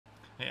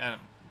Hey,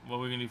 Adam, what are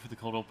we gonna do for the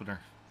cold opener?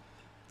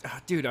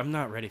 Dude, I'm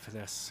not ready for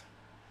this.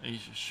 Are you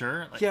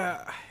sure? Like,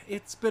 Yeah,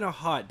 it's been a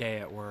hot day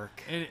at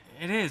work. it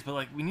is, but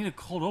like we need a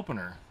cold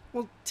opener.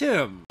 Well,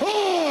 Tim.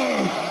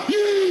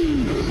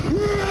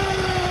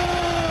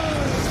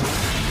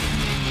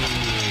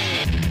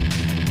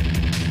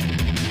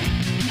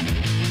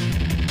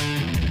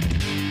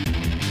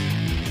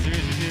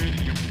 Seriously, dude,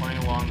 you're playing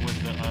along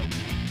with the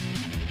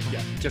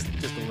Yeah, just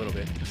a little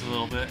bit. just a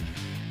little bit.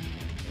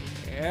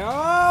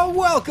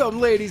 Welcome,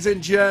 ladies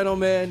and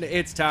gentlemen.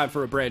 It's time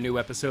for a brand new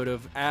episode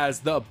of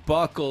As the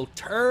Buckle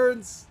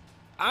Turns.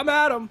 I'm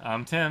Adam,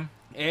 I'm Tim.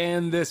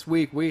 and this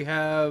week we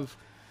have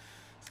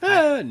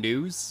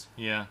news.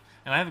 Yeah,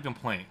 and I have a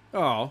complaint.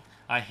 Oh.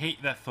 I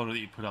hate that photo that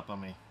you put up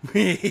on me.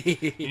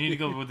 You need to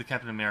go with the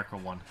Captain America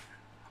one.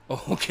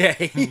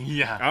 Okay.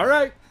 Yeah. All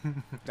right.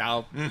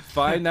 I'll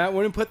find that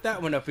one and put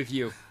that one up with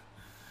you.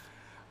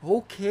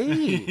 Okay.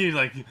 You're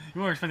like, you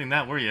weren't expecting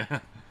that, were you?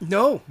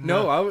 No.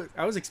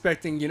 I was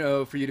expecting,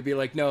 for you to be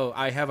like, no,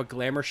 I have a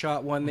glamour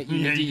shot one that you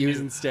Yeah, need to you use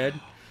do. instead.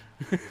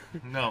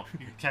 No,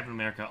 Captain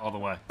America all the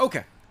way.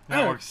 Okay. That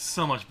All right. works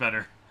so much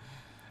better,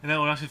 and that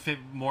would actually fit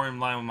more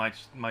in line with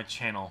my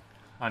channel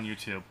on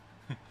YouTube.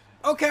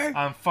 Okay.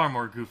 I'm far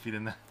more goofy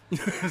than that,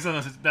 so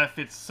that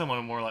fits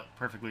somewhat more like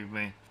perfectly with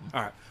me.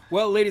 All right.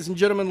 Well, ladies and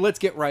gentlemen, let's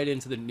get right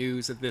into the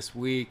news of this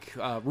week,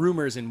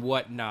 rumors and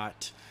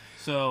whatnot.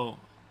 So,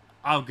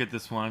 I'll get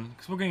this one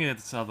because we're gonna get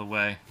this out of the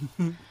way.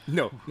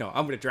 No,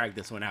 I'm going to drag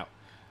this one out.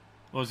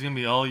 Well, it's gonna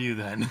be all you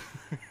then.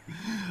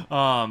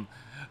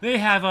 They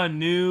have a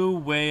new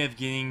way of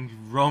getting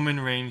Roman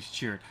Reigns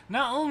cheered.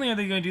 Not only are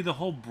they going to do the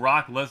whole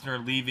Brock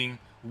Lesnar leaving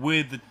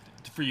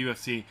for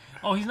UFC.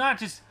 Oh, he's not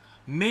just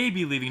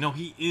maybe leaving. No,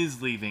 he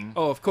is leaving.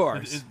 Oh, of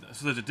course.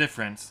 So there's a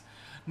difference.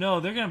 No,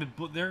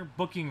 they're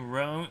booking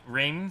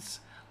Reigns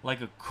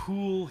like a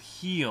cool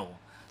heel,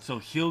 so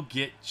he'll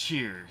get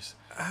cheers.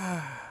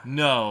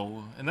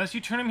 No, unless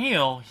you turn him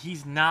heel,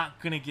 he's not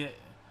gonna get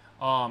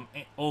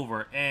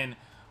over, and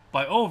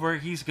by over,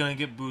 he's gonna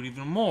get booed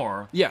even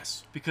more.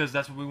 Yes. Because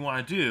that's what we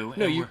want to do.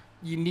 No, and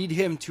you need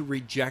him to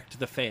reject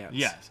the fans.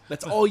 Yes.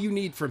 That's all you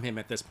need from him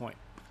at this point.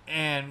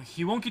 and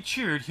he won't get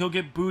cheered. He'll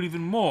get booed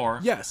even more.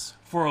 Yes.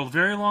 For a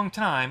very long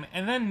time,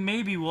 and then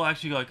maybe we'll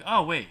actually go like,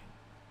 oh wait,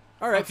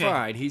 All right, okay,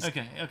 fine. He's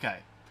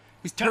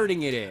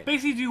turning it in.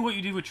 Basically, do what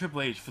you did with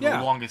Triple H for Yeah.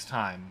 the longest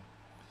time,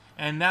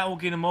 and that will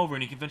get him over,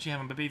 and you can eventually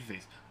have him a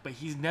babyface. But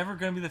he's never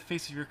going to be the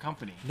face of your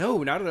company.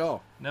 No, not at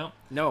all. No.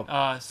 No.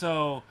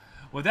 So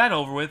with that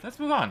over with, let's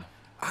move on.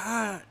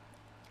 I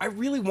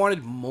really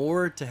wanted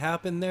more to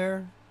happen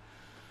there.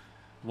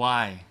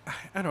 Why?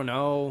 I don't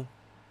know.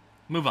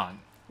 Move on.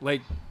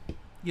 Like,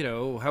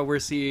 how we're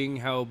seeing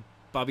how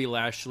Bobby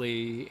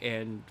Lashley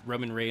and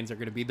Roman Reigns are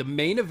going to be the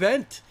main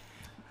event.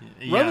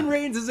 Yeah. Roman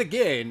Reigns is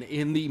again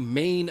in the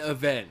main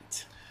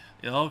event.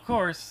 Yeah, of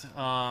course.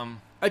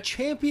 A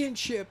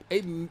championship,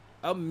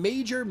 a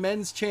major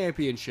men's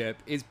championship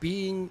is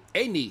being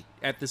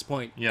at this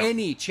point. Yeah.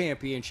 Any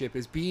championship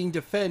is being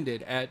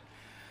defended at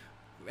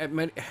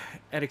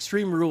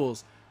Extreme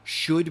Rules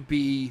should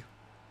be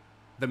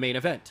the main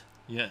event.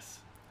 Yes.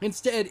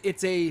 Instead,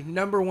 it's a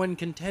number one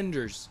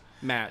contenders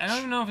match. I don't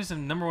even know if it's a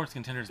number one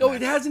contenders. Oh,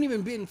 match. it hasn't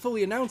even been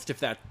fully announced if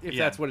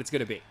that's what it's going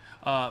to be.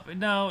 But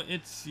no,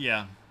 it's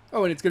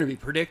Oh, and it's going to be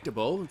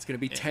predictable. It's going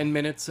to be 10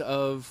 minutes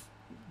of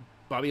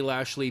Bobby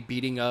Lashley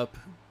beating up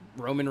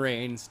Roman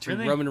Reigns to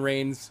Really? Roman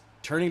Reigns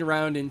turning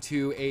around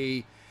into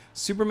a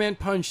Superman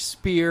punch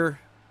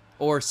spear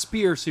or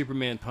spear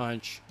Superman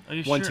punch. Are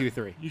you 1, sure? 2,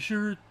 3. You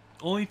sure?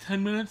 Only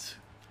 10 minutes?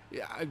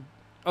 Yeah.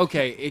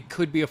 Okay, it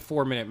could be a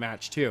 4-minute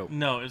match too.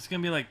 No, it's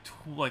gonna be like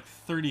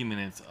 30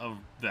 minutes of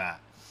that.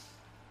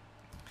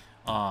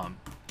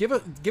 Give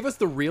us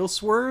the real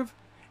swerve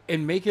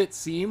and make it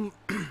seem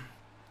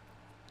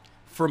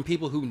from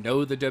people who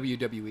know the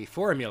WWE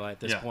formula at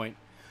this Yeah. point.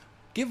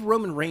 Give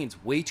Roman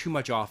Reigns way too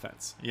much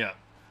offense. Yeah.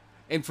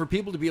 And for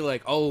people to be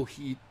like, oh,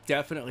 he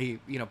definitely,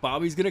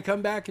 Bobby's going to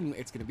come back and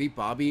it's going to be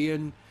Bobby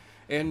and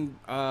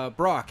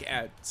Brock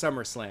at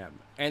SummerSlam.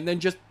 And then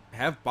just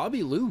have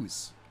Bobby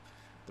lose.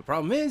 The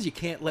problem is you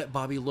can't let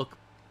Bobby look,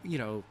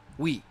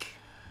 weak.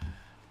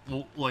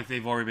 Well, like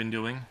they've already been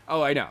doing.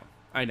 Oh, I know.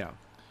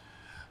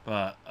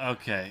 But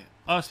okay.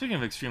 Speaking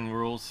of Extreme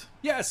Rules,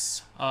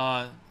 Yes.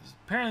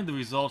 apparently the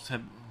results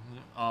have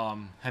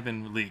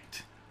been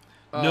leaked.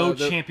 No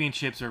the-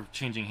 championships are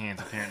changing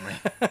hands. Apparently.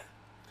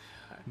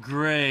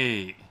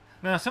 Great.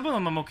 Now some of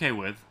them I'm okay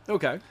with,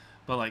 Okay.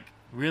 but like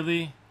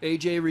really.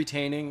 AJ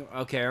retaining.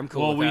 Okay, I'm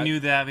cool Well, with we that. knew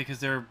that because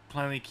they're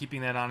planning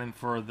keeping that on him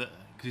because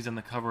he's on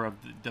the cover of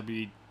the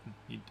WWE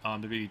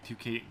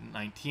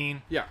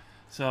 2K19. Yeah.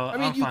 So I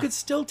mean, I'm you fine. could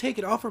still take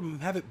it off from him,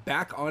 have it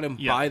back on him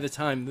Yeah. by the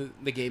time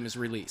the game is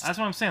released. That's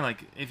what I'm saying.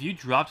 Like, if you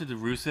dropped it to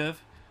Rusev,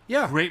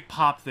 Yeah. great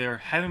pop there.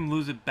 Have him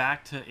lose it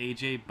back to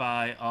AJ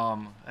by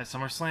at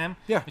SummerSlam.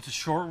 Yeah. It's a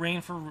short reign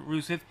for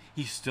Rusev.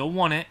 He still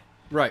won it.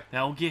 Right.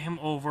 That will get him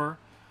over.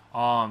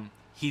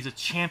 He's a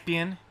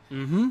champion.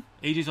 Mm-hmm.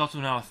 AJ's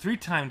also now a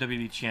 3-time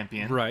WWE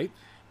champion. Right.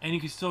 And you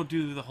can still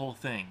do the whole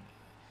thing.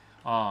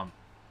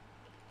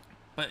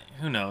 but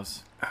who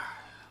knows?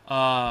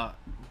 But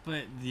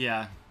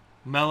yeah,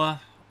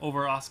 Mela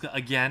over Asuka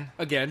again.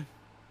 Again.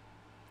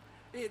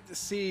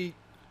 See,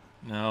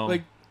 No.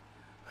 like,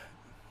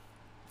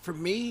 for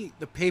me,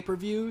 the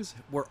pay-per-views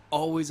were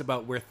always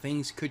about where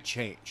things could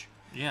change.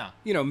 Yeah.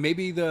 You know,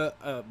 maybe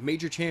the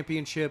major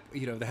championship,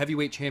 the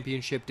heavyweight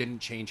championship didn't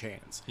change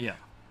hands. Yeah.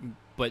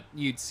 But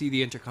you'd see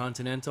the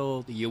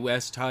Intercontinental, the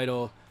U.S.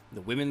 title,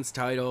 the women's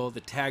title,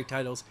 the tag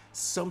titles.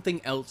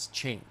 Something else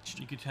changed.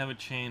 You could have it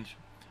change.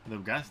 The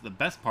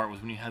best part was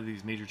when you had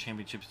these major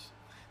championships.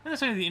 Not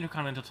necessarily the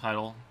Intercontinental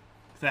title,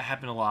 'cause that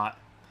happened a lot,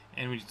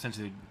 and we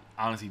essentially,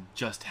 honestly,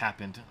 just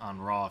happened on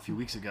Raw a few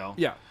weeks ago.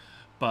 Yeah.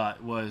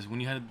 But was when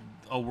you had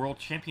a world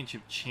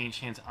championship change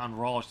hands on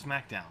Raw or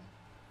SmackDown.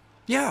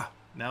 Yeah.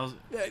 That was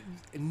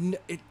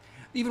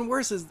Even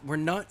worse is we're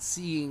not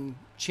seeing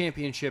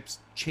championships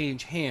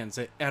change hands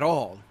at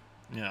all.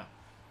 yeah.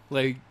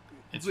 Like,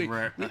 It's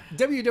rare.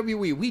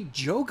 WWE, we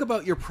joke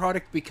about your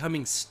product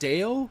becoming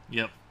stale,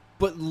 Yep.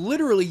 but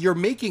literally you're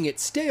making it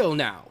stale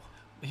now.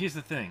 Here's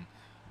the thing.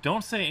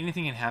 Don't say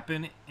anything can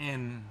happen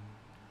in...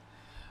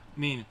 I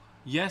mean,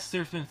 yes,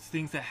 there's been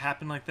things that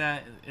happen like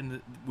that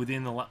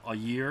within a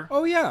year.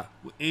 Oh, yeah.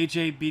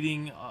 AJ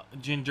beating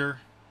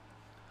Ginger.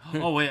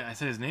 Oh, wait, I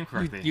said his name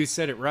correctly. You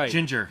said it right.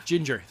 Ginger.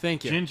 Ginger,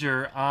 thank you.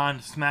 Ginger on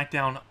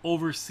SmackDown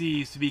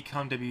overseas to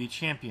become WWE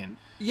champion.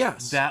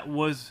 Yes. That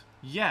was...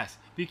 Yes.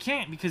 But you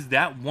can't, because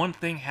that one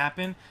thing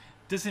happened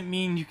doesn't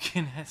mean you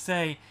can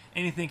say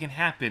anything can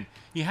happen.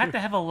 You have to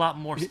have a lot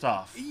more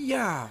stuff.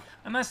 Yeah.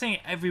 I'm not saying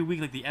every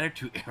week like the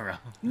Attitude Era.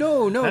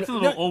 No. That's a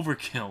little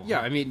overkill.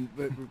 Yeah, I mean...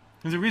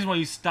 There's a reason why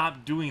you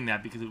stopped doing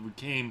that, because it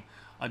became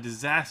a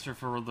disaster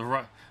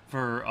for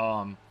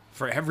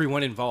for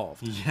everyone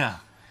involved. yeah.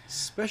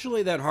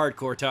 Especially that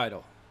hardcore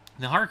title.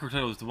 The hardcore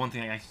title was the one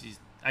thing I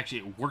actually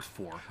it worked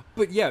for.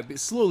 But yeah, it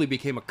slowly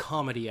became a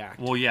comedy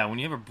act. Well, yeah, when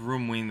you have a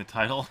broom winning the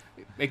title.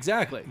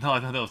 Exactly. No, I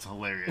thought that was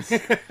hilarious.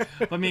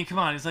 But I mean, come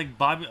on, it's like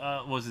Bobby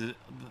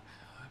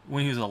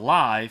when he was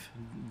alive,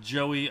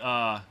 Joey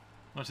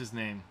what's his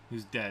name?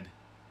 Who's dead?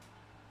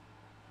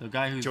 The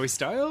guy who's Joey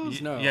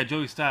Styles? No. Yeah,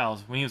 Joey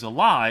Styles. When he was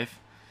alive,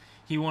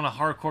 he won a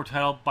hardcore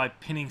title by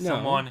pinning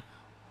someone.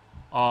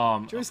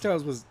 Joey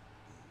Styles was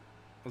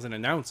an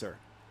announcer.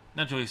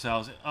 Not Joey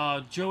Styles.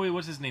 Joey,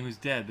 what's his name? Who's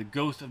dead? The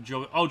ghost of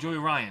Joey. Oh, Joey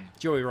Ryan.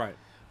 Joey Ryan.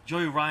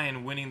 Joey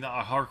Ryan winning the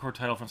hardcore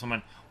title from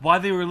someone while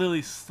they were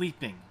literally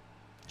sleeping.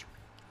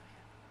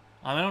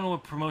 I don't know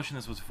what promotion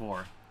this was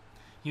for.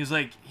 He was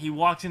like, he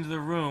walks into the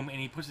room and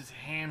he puts his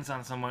hands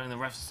on someone, and the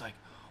ref's just like,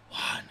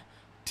 1,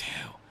 2,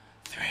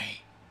 3,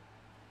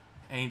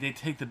 and they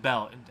take the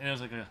belt, and it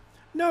was like a.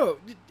 No,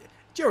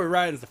 Joey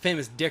Ryan's the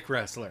famous dick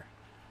wrestler.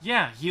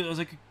 Yeah, it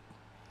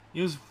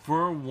was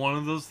for one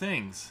of those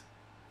things.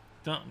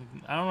 I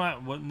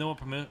don't know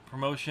what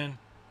promotion.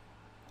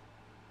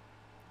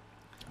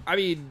 I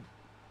mean,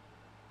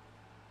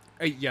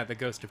 yeah, the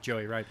ghost of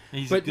Joey Ryan.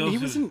 But he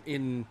wasn't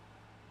in.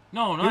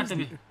 No, not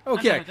WWE.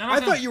 Okay, I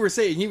thought you were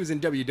saying he was in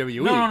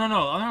WWE. No. I'm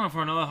talking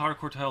for another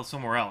hardcore title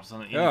somewhere else on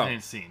the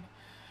independent scene.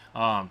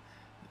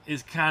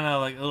 It's kind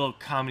of like a little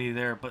comedy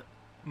there, but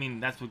I mean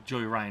that's what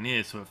Joey Ryan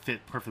is, so it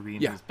fit perfectly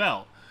into his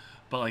belt.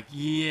 But like,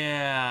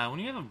 yeah,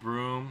 when you have a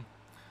broom,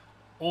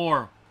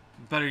 or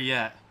better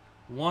yet,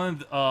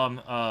 one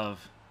of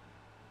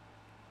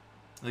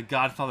the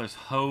Godfather's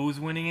hose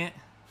winning it.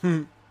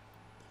 Come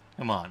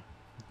on.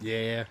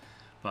 Yeah.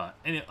 But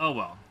anyway, oh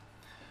well.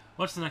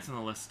 What's the next on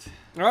the list?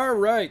 All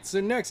right.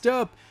 So next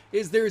up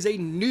there's a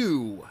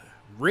new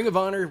Ring of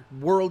Honor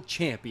World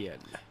Champion.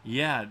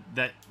 Yeah,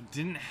 that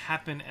didn't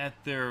happen at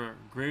their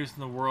Best in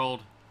the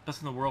World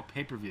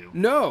pay-per-view.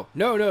 No.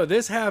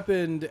 This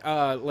happened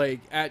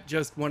at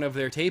just one of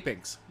their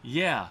tapings.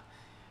 Yeah,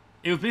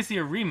 it was basically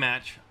a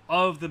rematch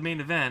of the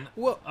main event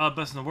of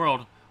Best in the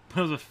World, but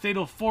it was a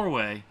fatal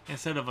 4-way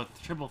instead of a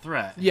triple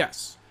threat.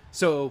 Yes.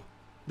 So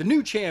the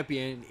new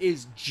champion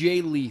is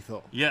Jay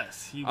Lethal.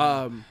 Yes, he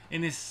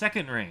in his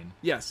second reign.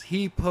 Yes,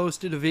 he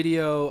posted a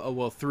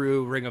video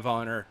through Ring of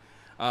Honor,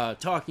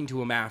 talking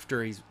to him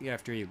after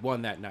he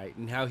won that night,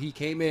 and how he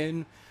came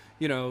in,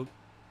 to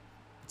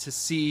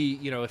see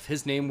if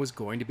his name was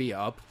going to be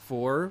up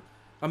for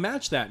a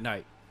match that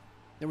night.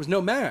 There was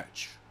no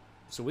match,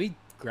 so he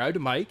grabbed a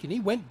mic and he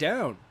went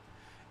down,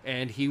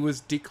 and he was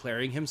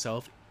declaring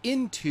himself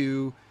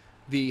into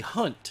the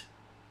hunt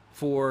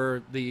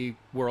for the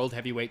World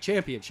Heavyweight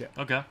Championship.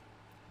 Okay.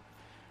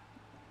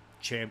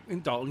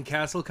 Champion Dalton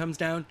Castle comes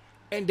down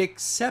and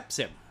accepts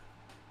him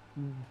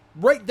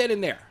right then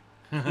and there.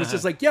 It's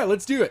just like, yeah,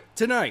 let's do it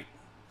tonight.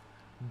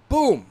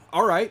 Boom.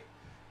 All right.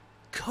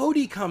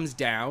 Cody comes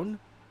down,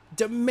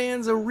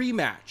 demands a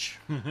rematch.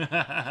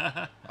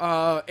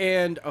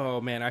 And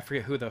oh man, I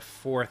forget who the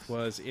fourth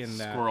was in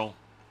that. Squirrel.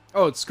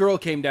 Oh, Skrull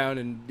came down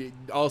and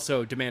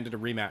also demanded a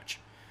rematch.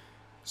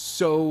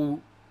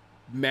 So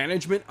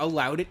management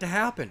allowed it to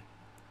happen,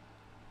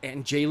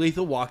 and Jay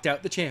Lethal walked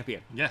out the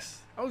champion. Yes.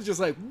 I was just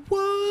like,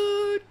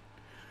 what?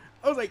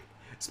 I was like,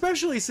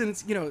 especially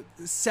since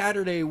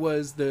Saturday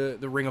was the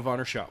Ring of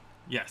Honor show.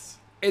 Yes.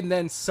 And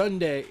then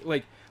Sunday,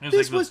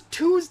 this was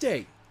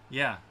Tuesday.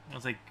 Yeah, I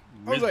was like,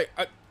 I was like,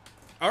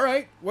 all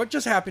right, what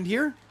just happened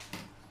here?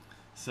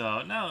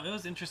 so no, it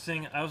was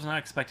interesting. I was not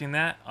expecting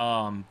that.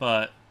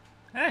 But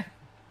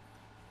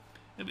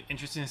it'll be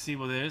interesting to see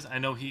what it is. I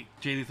know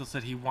Jay Lethal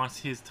said he wants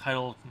his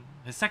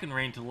second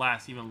reign to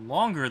last even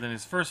longer than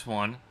his first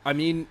one. I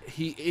mean,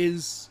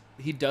 his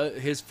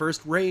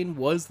first reign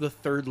was the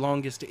third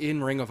longest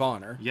in Ring of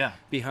Honor. Yeah.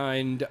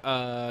 Behind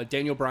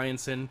Daniel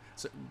Bryanson.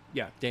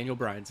 Daniel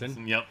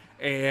Bryanson. Yep.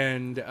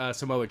 And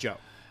Samoa Joe.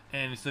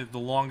 And it's like the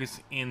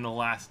longest in the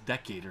last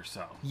decade or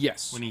so.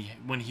 Yes.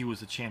 When he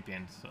was a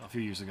champion a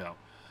few years ago.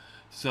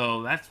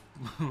 So that's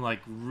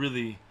like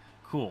really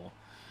cool.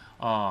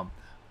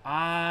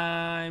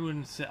 I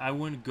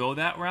wouldn't go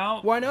that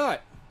route. Why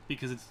not?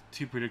 Because it's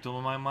too predictable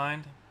in my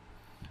mind.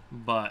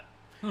 But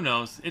who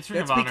knows? It's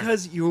Ring of That's Honor.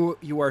 because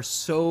you are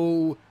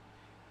so...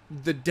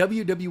 The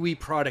WWE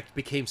product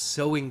became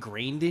so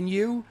ingrained in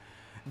you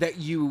that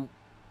you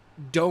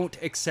don't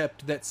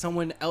accept that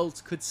someone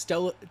else could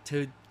sell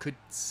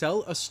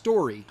a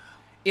story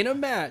in a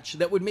match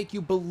that would make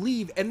you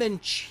believe and then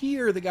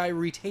cheer the guy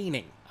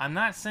retaining. I'm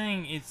not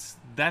saying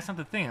that's not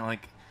the thing.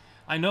 Like,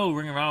 I know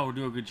Ring of Honor will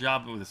do a good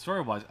job with the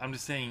story-wise. I'm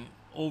just saying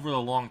over the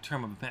long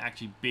term of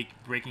actually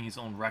breaking his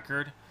own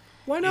record.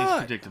 Why not?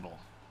 Is predictable.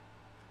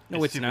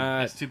 No, it's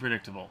not. It's too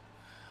predictable.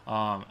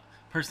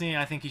 Personally,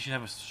 I think he should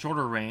have a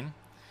shorter reign,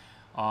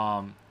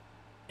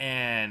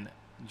 and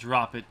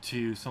drop it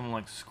to someone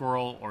like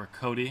Squirrel or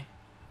Cody.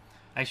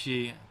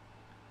 Actually,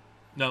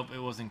 nope, it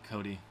wasn't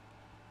Cody.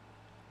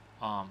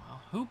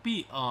 Who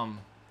beat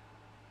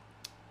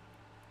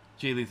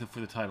Jay Lethal for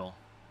the title?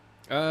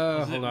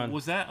 Hold on.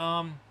 Was that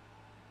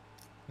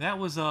that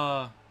was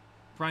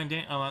Brian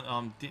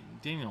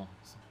Daniels?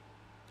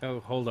 Oh,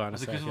 hold on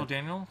Was a it Christopher second.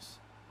 Daniels?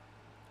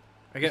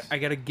 I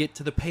gotta get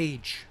to the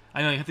page.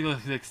 I know you have to go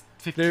through like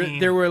 15.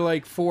 There were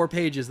like 4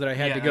 pages that I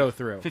had to go like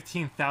through.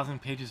 15,000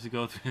 pages to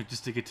go through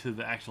just to get to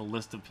the actual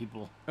list of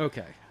people.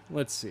 Okay,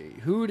 let's see.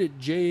 Who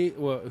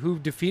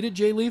defeated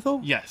Jay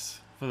Lethal?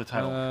 Yes, for the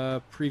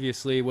title.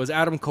 Previously was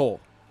Adam Cole.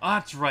 Oh,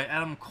 that's right,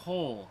 Adam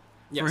Cole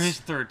for Yes. his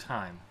third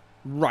time.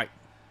 Right.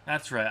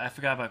 That's right. I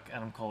forgot about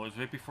Adam Cole. It was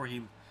right before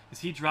he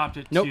dropped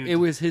it. Nope, to... it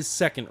was his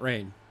second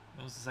reign.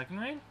 It was the second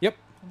reign? Yep.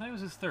 I thought it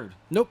was his third.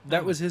 Nope,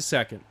 that Oh. was his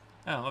second.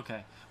 Oh,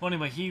 okay. Well,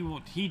 anyway,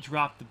 he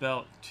dropped the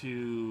belt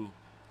to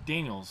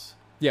Daniels.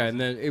 Yeah, and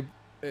then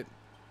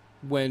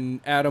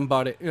when Adam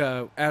bought it,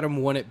 Adam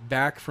won it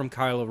back from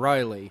Kyle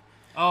O'Reilly.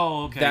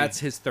 Oh, okay. That's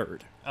his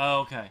third. Oh,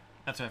 okay.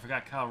 That's right. I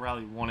forgot Kyle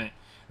O'Reilly won it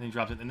and then he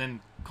dropped it, and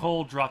then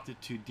Cole dropped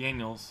it to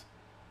Daniels,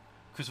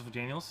 Christopher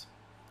Daniels,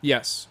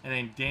 Yes. and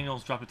then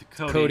Daniels dropped it to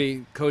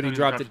Cody. Cody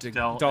dropped it to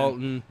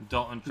Dalton.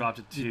 Dalton dropped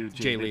it to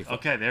Jay Jay Lethal.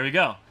 Okay, there we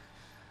go.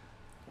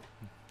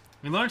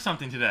 We learned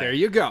something today. There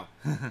you go.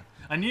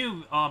 I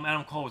knew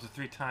Adam Cole was a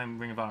 3-time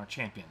Ring of Honor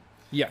champion.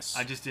 Yes.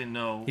 I just didn't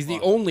know. He's the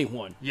only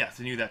one. Yes,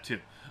 I knew that too.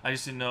 I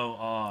just didn't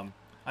know.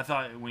 I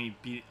thought when he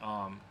beat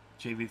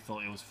Jay Lethal,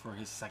 it was for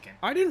his second.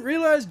 I didn't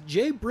realize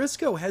Jay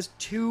Briscoe has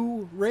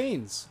 2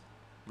 reigns.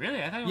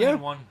 Really? I thought he Yeah. only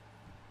had one.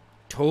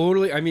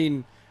 Totally. I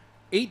mean,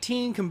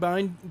 18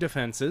 combined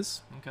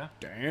defenses. Okay.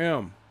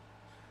 Damn.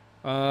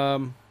 But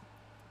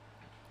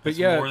That's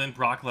yeah, more than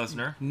Brock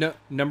Lesnar.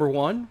 number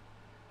 1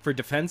 for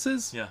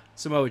defenses. Yeah,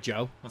 Samoa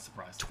Joe, not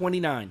surprised.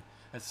 29.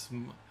 That's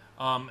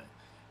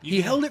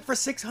He held it for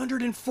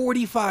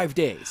 645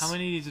 days. How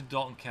many did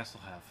Dalton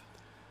Castle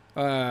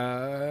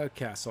have?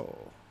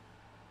 Castle.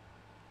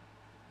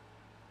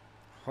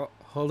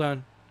 Hold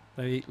on.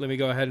 Let me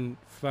go ahead and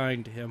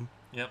find him.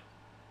 Yep,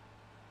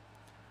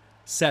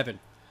 7.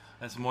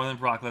 that's more than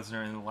Brock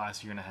Lesnar in the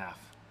last year and a half.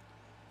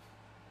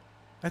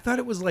 I thought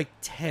it was like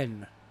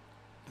 10.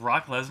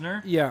 Brock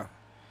Lesnar? Yeah.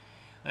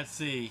 Let's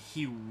see.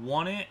 He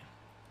won it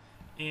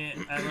at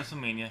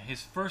WrestleMania.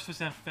 His first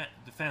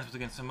defense was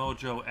against Samoa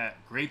Joe at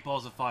Great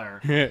Balls of Fire.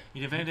 He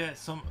defended it at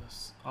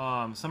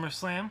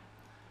SummerSlam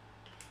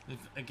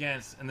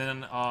against, and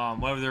then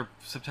whatever their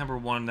September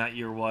 1 that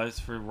year was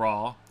for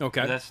Raw.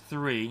 Okay. So that's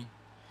 3.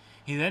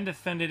 He then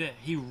defended it.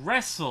 He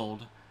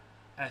wrestled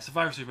at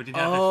Survivor Series, but did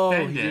not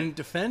defend he it. didn't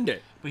defend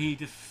it. But he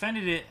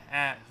defended it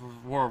at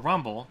Royal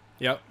Rumble,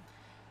 Yep.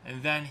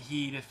 and then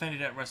he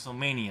defended it at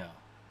WrestleMania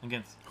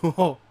against.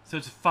 Oh, So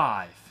it's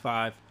 5.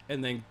 5.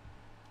 And then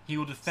He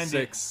will defend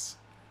 6.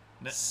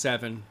 it.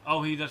 7.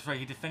 Oh, that's right.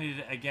 He defended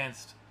it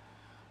against.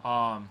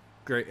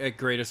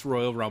 Greatest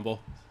Royal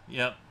Rumble.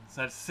 Yep.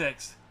 So that's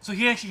 6. So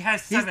he actually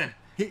has 7.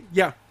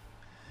 Yeah.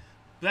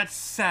 That's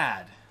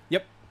sad.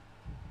 Yep.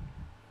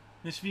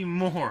 There should be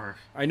more.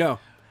 I know.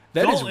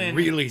 That is Dalton-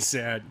 really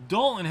sad.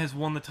 Dalton has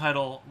won the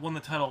title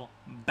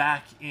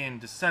back in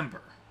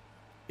December.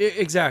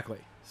 Exactly.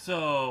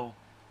 So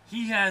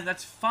he has.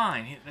 That's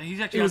fine. He's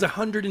actually. It was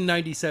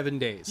 197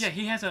 days. Yeah,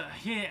 he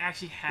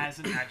actually has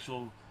an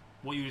actual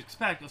what you would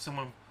expect of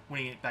someone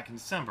winning it back in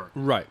December.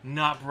 Right.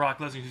 Not Brock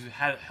Lesnar, who's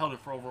held it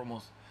for over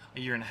almost a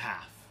year and a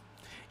half.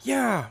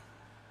 Yeah.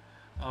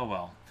 Oh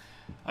well.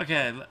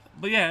 Okay,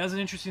 but yeah, it was an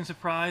interesting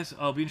surprise.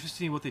 It'll be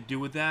interesting what they do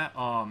with that.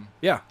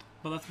 Yeah.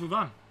 But let's move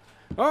on.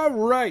 All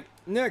right,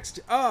 next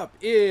up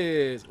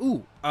is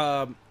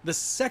the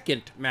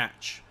second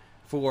match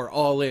for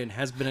All In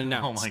has been Oh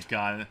announced. my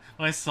god!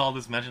 When I saw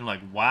this match, I'm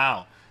like,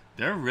 wow,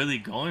 they're really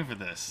going for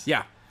this.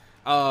 Yeah.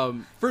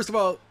 First of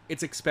all,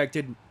 it's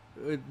expected.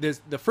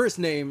 The first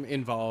name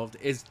involved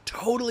is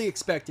totally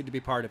expected to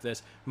be part of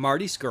this.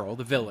 Marty Scurll,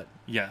 the villain.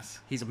 Yes.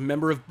 He's a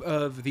member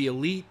of the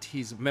Elite.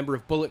 He's a member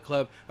of Bullet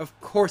Club. Of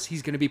course,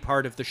 he's going to be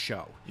part of the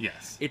show.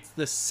 Yes. It's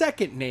the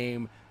second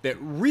name that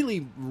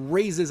really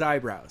raises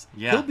eyebrows.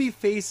 Yeah. He'll be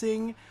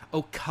facing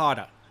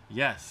Okada.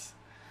 Yes.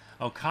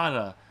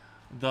 Okada,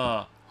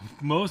 the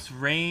most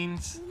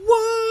reigns,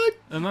 What?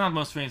 not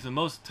most reigns, the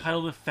most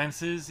title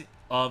defenses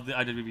of the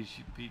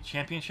IWGP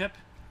Championship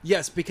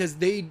Yes, because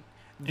they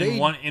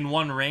in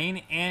one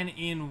reign and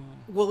in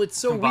well, it's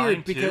so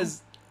combined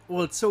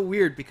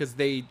weird because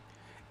they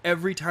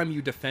every time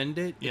you defend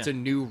it, it's Yeah. a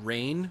new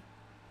reign.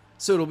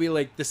 So it'll be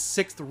like the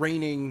sixth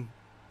reigning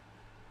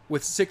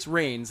with 6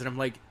 reigns, and I'm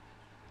like,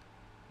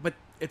 but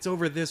it's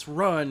over this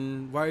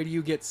run. Why do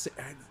you get? It's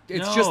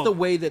No, just the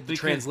way that the because-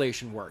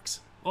 translation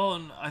works.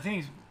 well, I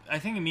think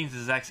it means the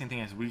exact same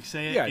thing as we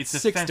say it. Yeah, it's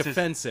 6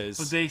 defenses.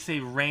 But they say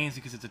reigns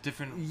because it's a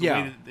different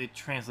Yeah. way that it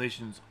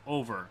translations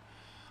over,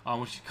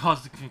 which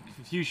causes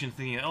confusion.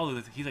 Thinking, oh,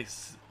 he's like,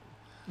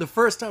 The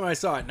first time I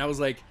saw it, and I was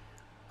like,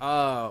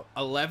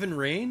 11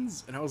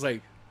 reigns, and I was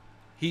like,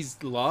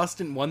 he's lost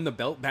and won the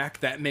belt back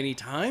that many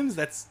times.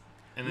 That's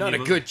and then not you a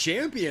look- good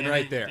champion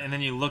right there. And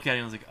then you look at it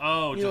and it's like,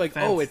 oh, You're like,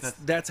 defense,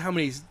 oh, that's how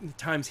many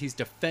times he's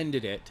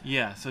defended it.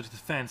 yeah. So it's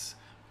defense,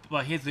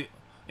 but he has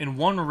in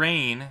one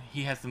reign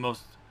he has the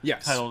most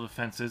Yes. title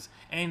defenses,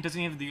 and doesn't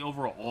he have the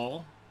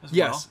overall as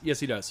Yes, well? yes,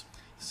 he does.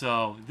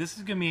 So this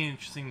is gonna be an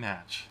interesting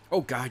match.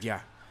 Oh God, yeah.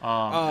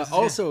 This is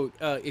Also,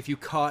 if you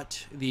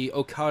caught the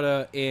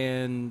Okada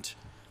and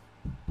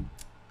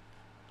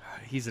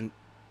he's an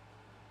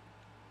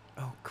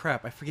oh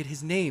crap, I forget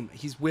his name.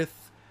 He's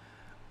with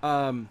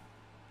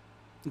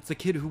it's the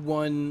kid who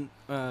won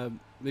the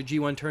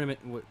G1 tournament.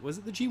 Was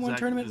it the G1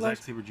 tournament? Zack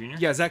last? Sabre Jr.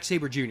 Yeah, Zack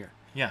Sabre Jr.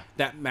 Yeah.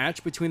 That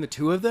match between the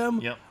two of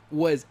them Yep.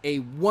 was a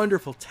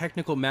wonderful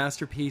technical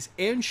masterpiece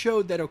and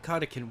showed that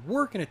Okada can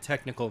work in a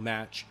technical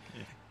match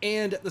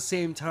and at the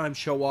same time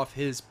show off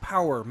his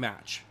power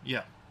match.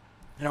 Yeah.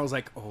 And I was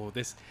like, oh,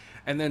 this.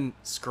 And then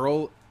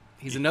Skrull,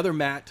 he's another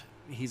Matt.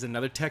 He's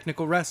another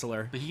technical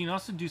wrestler. But he can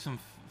also do some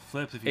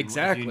flips if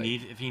Exactly.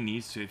 if he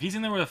needs to. If he's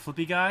in there with a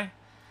flippy guy,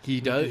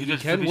 He does. He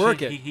does can flippy work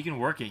shit, it. He can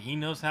work it. He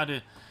knows how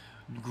to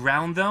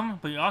ground them,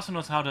 but he also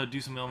knows how to do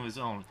something of his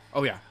own.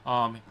 Oh yeah,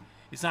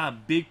 It's not a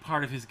big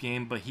part of his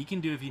game, but he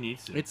can do if he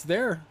needs to. it's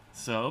there,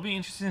 So it'll be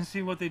interesting to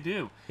see what they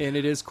do. and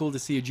it is cool to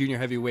see a junior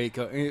heavyweight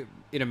go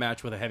in a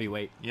match with a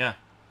heavyweight, Yeah.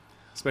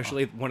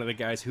 especially one of the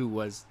guys who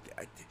was.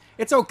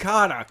 It's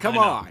Okada. Come I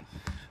know. on.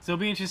 So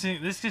it'll be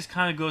interesting. This just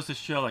kind of goes to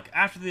show, like,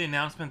 after the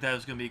announcement that it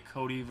was going to be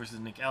Cody versus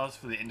Nick Ellis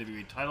for the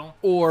NWA title.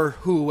 Or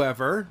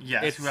whoever.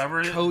 Yes, it's whoever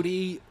it is.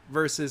 Cody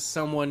versus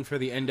someone for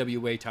the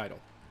NWA title.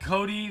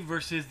 Cody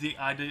versus the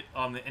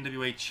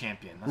NWA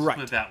champion. Let's Right.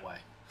 put it that way.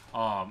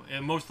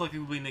 And most likely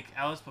will be Nick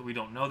Ellis, but we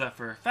don't know that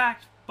for a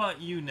fact. But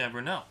you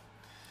never know.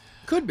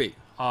 Could be.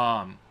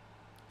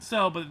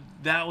 But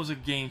that was a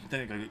game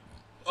thing. Like,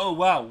 oh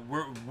wow,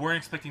 we're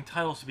expecting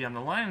titles to be on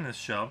the line in this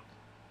show.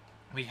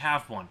 We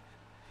have one,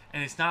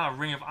 and it's not a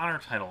Ring of Honor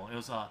title. It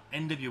was a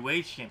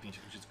NWA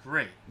championship, which is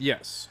great.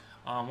 Yes.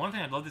 One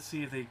thing I'd love to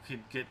see if they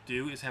could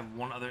do is have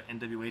one other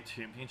NWA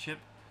championship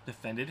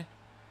defended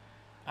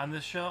on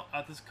this show,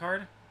 at this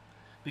card,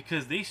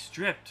 because they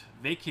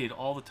vacated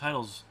all the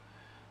titles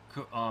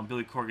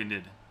Billy Corgan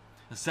did,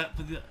 except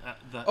for the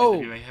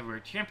NWA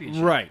Heavyweight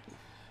Championship. Right.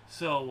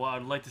 So what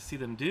I'd like to see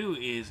them do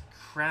is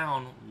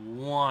crown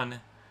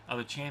one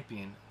other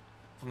champion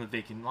from the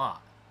vacant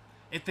lot,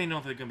 if they know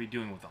what they're going to be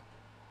doing with them.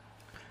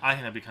 I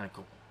think that'd be kind of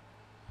cool.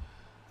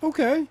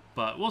 Okay.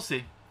 But we'll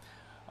see.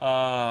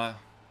 But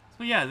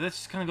yeah, that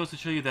just kind of goes to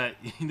show you that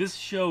this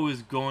show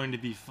is going to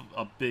be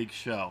a big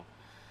show.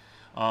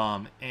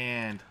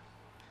 And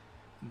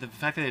the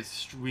fact that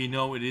we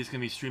know it is going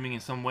to be streaming in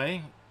some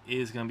way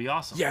is going to be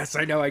awesome. Yes,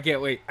 I know. I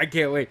can't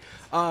wait.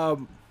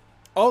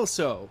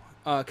 Also,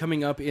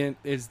 coming up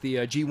is the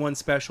G1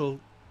 Special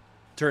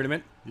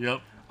tournament.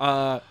 Yep.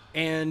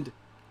 And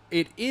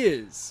it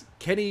is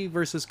Kenny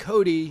versus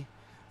Cody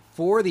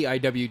for the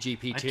IWGP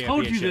I Championship.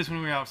 told you this when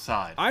we were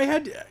outside.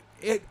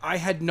 I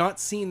had not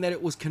seen that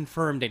it was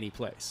confirmed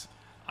anyplace.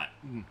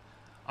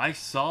 I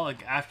saw,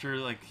 like, after,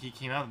 like, he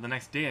came out the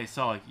next day, I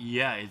saw, like,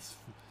 yeah,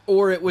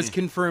 Or it was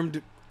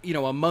confirmed,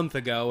 a month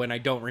ago, and I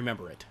don't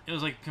remember it. it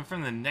was, like,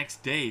 confirmed the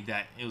next day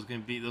that it was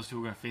going to be, those two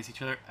were going to face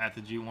each other at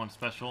the G1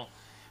 special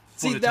for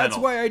See, the that's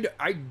title. why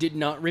I did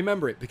not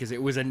remember it, because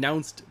it was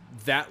announced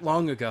that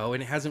long ago,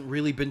 and it hasn't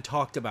really been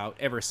talked about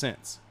ever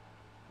since.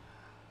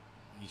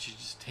 You should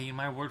just take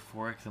my word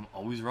for it, because I'm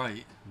always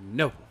right.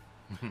 No.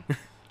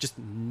 Just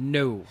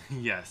no.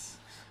 Yes.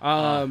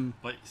 Um,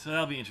 But, so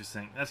that'll be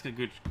interesting. That's going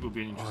to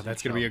be an interesting oh,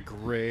 that's going to be a show.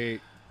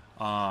 great...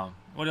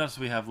 What else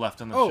do we have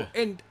left on the Oh, show?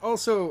 and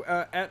also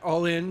at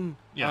All In,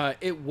 Yeah.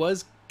 it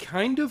was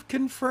kind of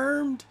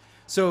confirmed.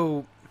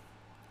 So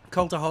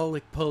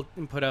Cultaholic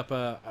put up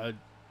a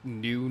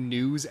new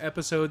news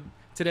episode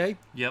today,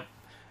 Yep.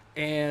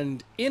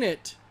 and in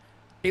it,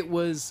 it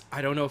was,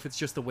 I don't know if it's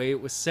just the way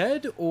it was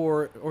said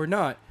or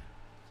not,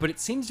 but it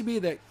seems to be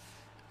that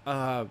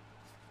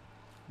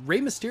Rey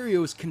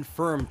Mysterio is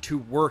confirmed to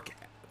work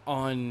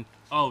on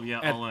Oh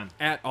yeah, All In.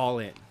 at All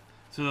In.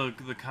 So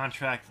the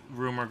contract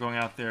rumor going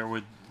out there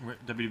with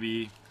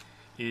WWE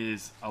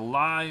is a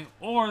lie,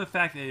 or the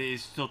fact that it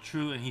is still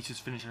true, and he's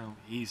just finishing.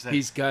 He said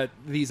He's got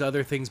these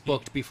other things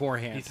booked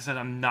beforehand. he said,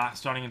 "I'm not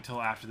starting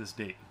until after this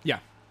date. Yeah,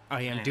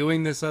 I am And-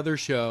 doing this other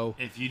show.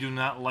 If you do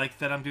not like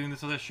that I'm doing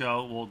this other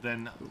show, well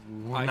then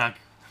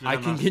I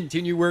can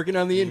continue working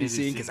on the indie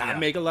scene because I yeah.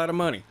 make a lot of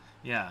money."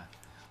 Yeah,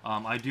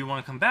 I do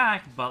want to come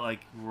back, but like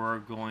we're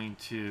going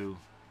to,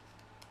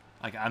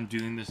 like I'm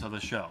doing this other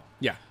show.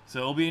 Yeah. So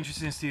it'll be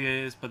interesting to see what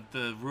it is. But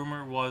the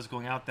rumor was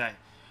going out that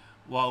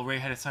while Ray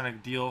had to sign a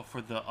deal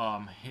for the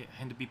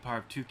him to be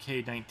part of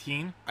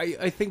 2K19.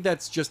 I think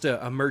that's just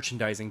a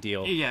merchandising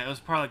deal. Yeah, it was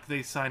probably like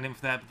they signed him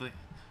for that. But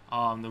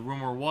the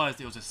rumor was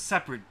it was a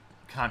separate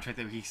contract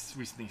that he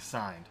recently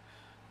signed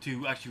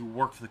to actually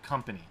work for the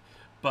company.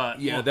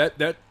 But Yeah, well,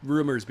 that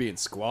rumor is being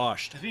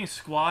squashed. it's being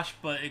squashed,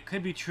 but it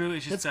could be true.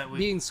 It's just That's that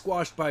being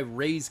squashed by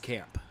Ray's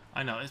camp.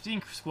 I know it's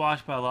being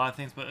squashed by a lot of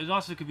things, but it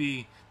also could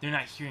be they're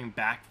not hearing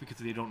back because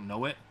they don't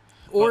know it.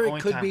 Or But it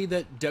only could time- be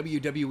that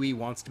WWE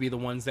wants to be the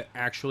ones that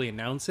actually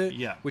announce it.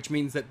 Yeah. Which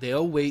means that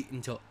they'll wait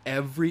until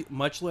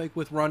much like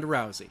with Ronda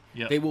Rousey,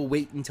 Yep. they will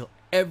wait until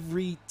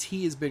every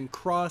T has been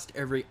crossed,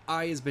 every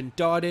I has been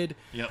dotted.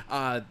 Yep.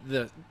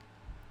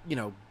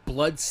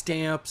 Blood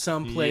stamp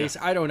someplace.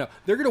 I don't know.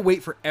 They're going to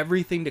wait for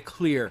everything to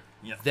clear.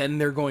 Yep. Then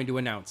they're going to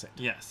announce it.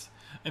 Yes,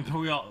 and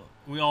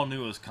we all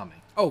knew it was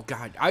coming. Oh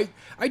God,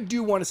 I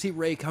do want to see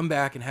Ray come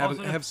back and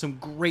Also- have some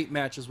great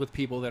matches with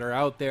people that are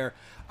out there.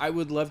 I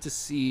would love to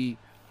see.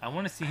 I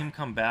want to see him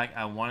come back.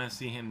 I want to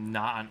see him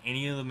not on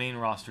any of the main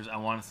rosters. I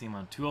want to see him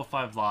on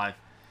 205 Live.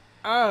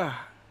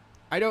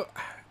 I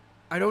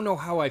don't know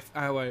how I'd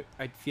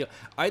feel.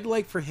 I'd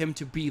like for him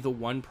to be the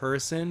one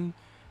person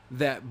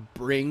that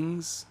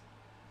brings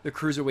the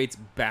cruiserweights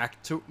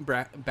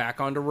back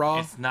onto Raw.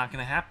 It's not going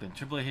to happen.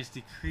 Triple H has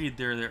decreed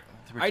they're there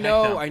to protect I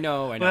know, them. I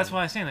know. But that's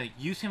why I'm saying like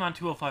use him on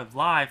 205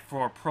 Live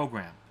for a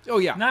program. Oh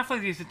yeah, Not for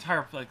like this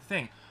entire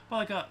thing,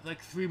 but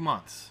like 3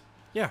 months.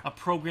 yeah. A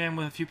program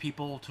with a few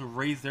people to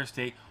raise their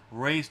state,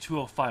 raise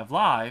 205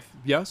 Live,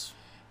 Yes.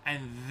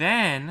 and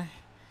then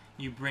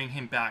you bring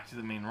him back to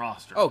the main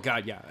roster. Oh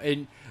God, yeah.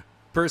 And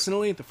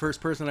personally, the first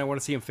person I want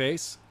to see him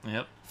face,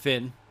 Yep.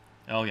 Finn.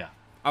 Oh yeah.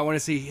 I want to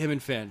see him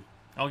and Finn.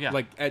 Oh yeah.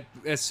 Like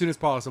as soon as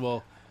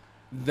possible.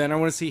 Then I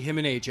want to see him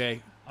and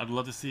AJ. I'd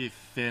love to see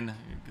Finn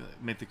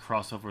make the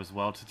crossover as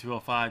well to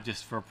 205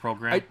 just for a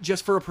program.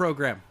 Just for a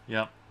program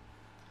Yep.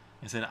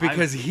 And said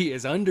because he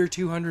is under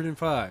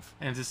 205.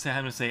 and just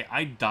have him say,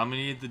 I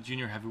dominated the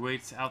junior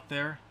heavyweights out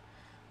there.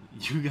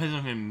 You guys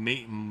don't even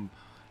make.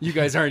 You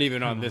guys aren't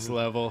even on this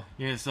level.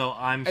 Yeah, so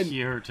I'm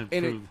here to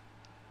prove.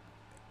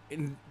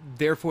 And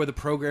therefore, the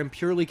program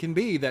purely can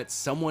be that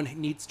someone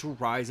needs to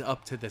rise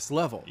up to this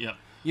level. Yep.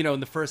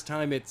 And the first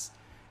time it's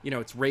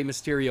Rey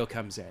Mysterio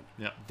comes in.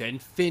 Yep. Then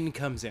Finn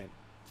comes in.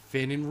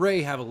 Finn and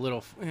Rey have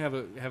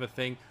a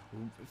thing.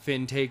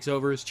 Finn takes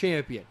over as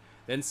champion.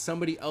 Then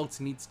somebody else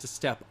needs to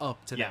step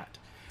up to Yeah. that.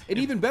 And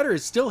even better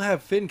is still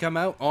have Finn come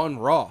out on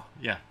Raw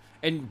Yeah.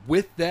 and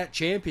with that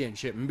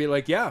championship and be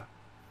like, yeah,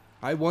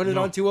 I won it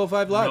No. on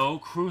 205 Live. No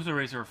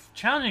cruiserweights are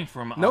challenging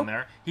for him Nope. on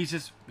there. He's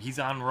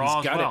on Raw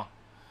as got well.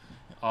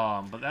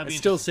 But that'd I be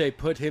still interesting.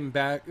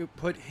 say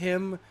put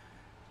him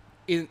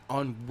in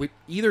on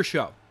either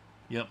show.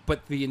 Yep.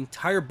 But the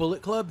entire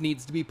Bullet Club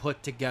needs to be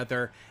put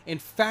together, and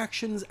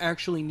factions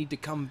actually need to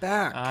come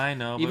back. I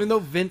know. even but though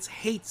Vince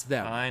hates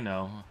them. I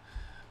know.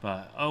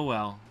 But oh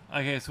well.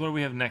 Okay, so what do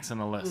we have next on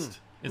the Mm. list?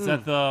 Is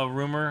that the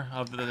rumor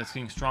of that it's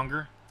getting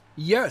stronger?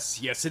 Yes,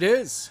 it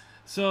is.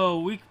 So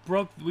we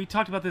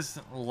talked about this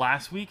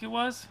last week. It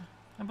was,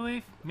 I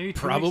believe, maybe 2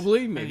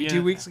 Probably, weeks? maybe Yeah,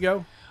 2 weeks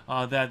ago.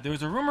 that there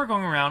was a rumor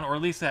going around, or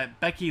at least that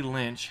Becky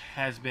Lynch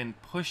has been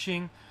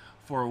pushing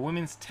for a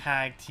women's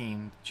tag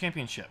team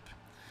championship.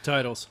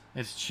 Titles.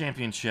 It's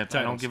championship.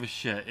 I don't Titles. give a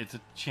shit. It's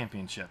a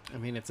championship. I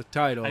mean, it's a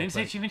title. I didn't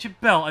say but- championship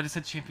belt. I just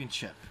said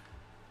championship.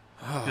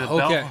 Because the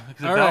okay. belt,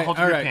 because the All belt right, holds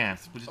all your right.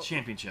 pants, which is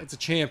championship. It's a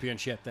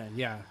championship then.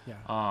 Yeah.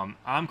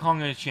 I'm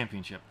calling it a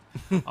championship.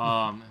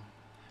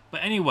 But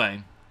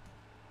anyway,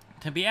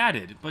 to be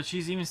added. But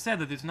she's even said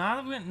that there's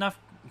not enough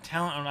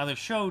talent on either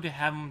show to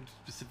have them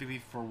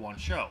specifically for one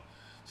show.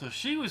 So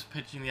she was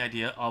pitching the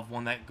idea of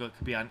one that could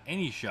be on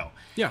any show.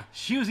 Yeah.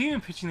 She was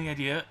even pitching the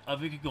idea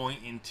of it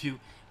going into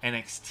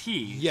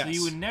NXT. Yes. So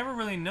you would never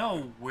really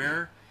know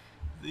where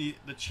the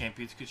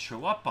champions could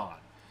show up on.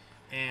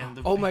 And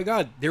the, Oh my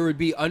God, there would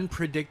be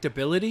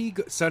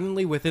unpredictability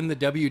suddenly within the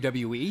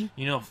WWE.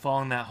 You know,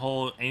 following that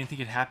whole anything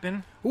could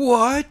happen.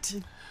 What?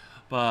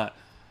 But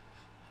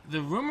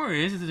the rumor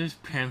is that it's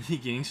apparently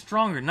getting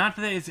stronger. Not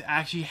that it's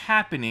actually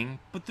happening,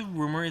 but the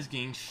rumor is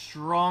getting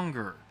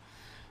stronger.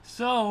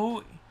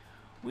 So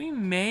we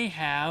may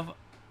have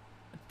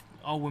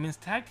a women's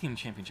tag team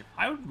championship.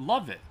 I would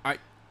love it.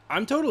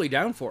 I'm totally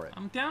down for it.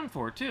 I'm down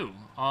for it too.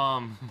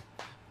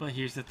 But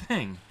here's the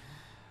thing.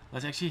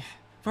 Let's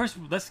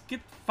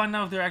find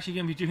out if they're actually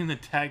going to be doing the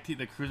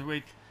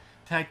cruiserweight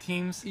tag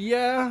teams.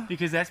 Yeah.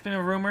 Because that's been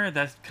a rumor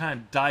that's kind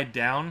of died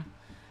down.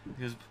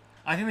 Because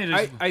I think they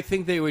just. I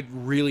think they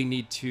would really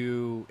need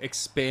to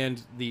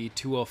expand the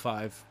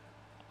 205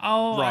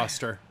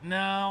 roster.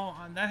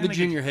 The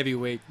junior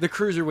heavyweight, the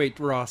cruiserweight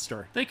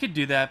roster. They could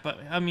do that, but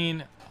I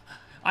mean,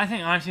 I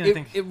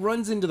think it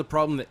runs into the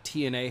problem that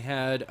TNA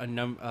had in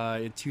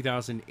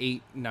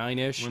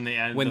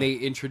 2008-9ish when they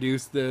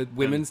introduced the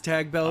women's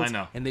tag belts. I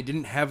know. And they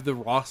didn't have the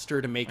roster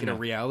to make it a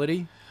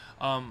reality.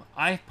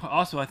 I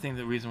think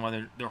the reason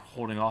why they're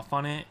holding off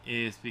on it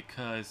is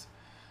because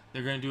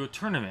they're going to do a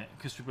tournament.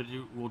 Because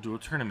will do a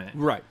tournament,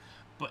 right?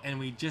 And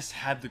we just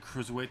had the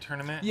cruiserweight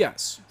tournament.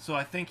 Yes. So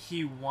I think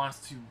he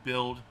wants to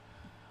build,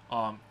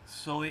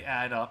 slowly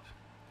add up.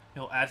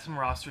 He'll add some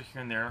roster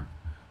here and there.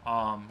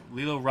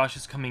 Lilo Rush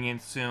is coming in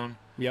soon.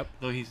 Yep.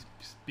 Though he's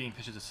being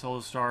pitched as a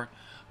solo star,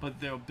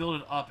 but they'll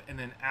build it up, and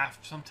then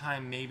after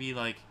sometime maybe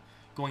like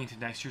going into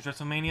next year's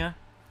WrestleMania,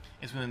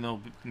 is when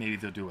they'll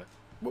do it.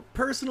 Well,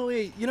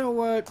 personally, you know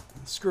what?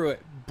 Screw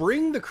it.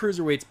 Bring the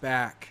cruiserweights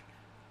back,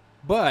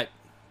 but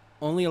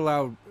only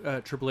allow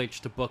Triple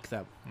H to book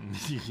them.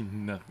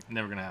 No,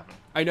 never gonna happen.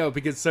 I know,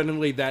 because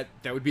suddenly that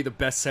would be the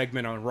best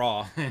segment on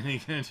Raw. And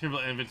Vince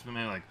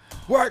McMahon like,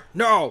 what?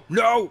 No.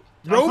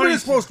 Roman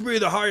is supposed to be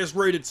the highest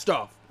rated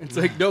stuff. It's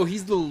like, no,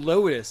 he's the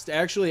lowest.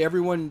 Actually,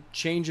 everyone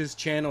changes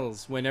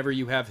channels whenever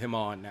you have him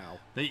on now.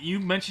 You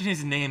mention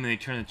his name and they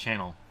turn the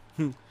channel.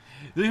 There's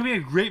gonna be a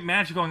great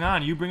match going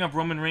on. You bring up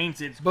Roman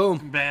Reigns, it's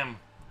boom, bam.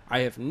 I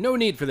have no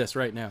need for this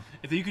right now.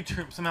 If you could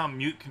somehow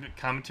mute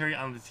commentary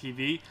on the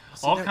TV,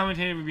 all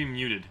commentary would be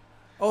muted.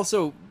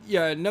 Also,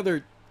 yeah,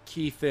 another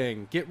key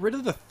thing. Get rid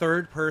of the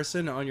third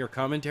person on your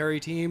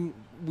commentary team.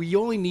 We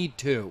only need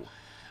 2.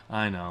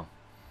 I know.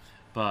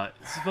 But...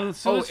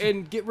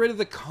 and get rid of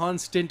the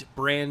constant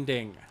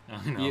branding.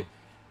 I know.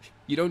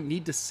 You don't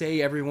need to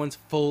say everyone's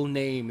full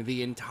name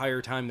the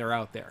entire time they're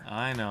out there.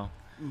 I know.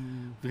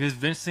 Because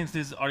Vince thinks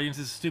his audience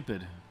is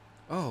stupid.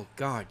 Oh,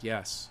 God,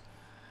 yes.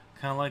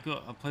 Kind of like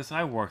a place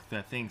I work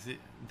that thinks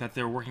that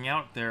they're working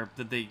out there,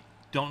 that they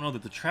don't know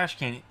that the trash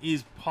can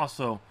is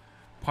also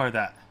part of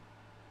that.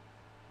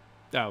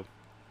 Oh.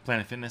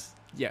 Planet Fitness.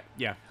 Yeah.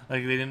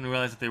 Like, they didn't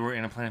realize that they were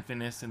in a Planet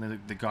Fitness and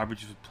the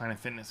garbage was Planet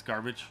Fitness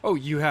garbage. Oh,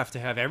 you have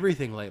to have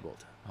everything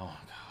labeled. Oh,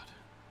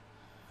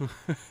 God.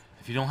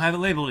 If you don't have it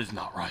labeled, it's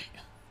not right.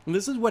 And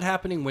this is what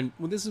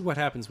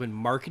happens when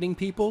marketing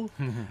people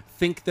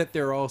think that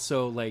they're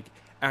also, like,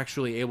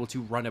 actually able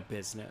to run a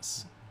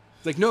business.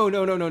 It's like, no.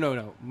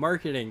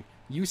 Marketing,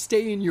 you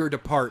stay in your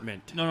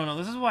department. No.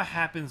 This is what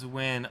happens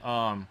when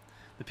the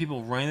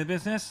people running the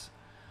business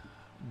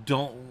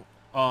don't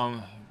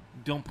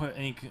put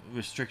any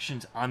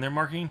restrictions on their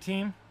marketing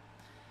team.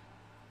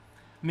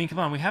 I mean, come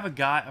on, we have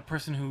a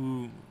person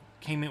who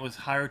was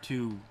hired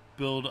to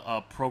build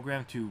a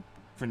program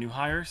for new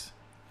hires.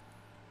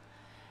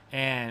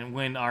 And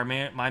when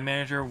my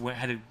manager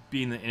had to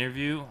be in the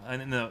interview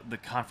and in the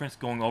conference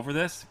going over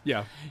this,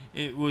 yeah,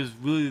 it was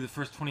really the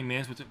first 20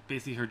 minutes was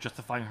basically her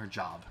justifying her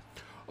job.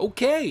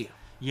 Okay.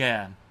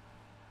 Yeah.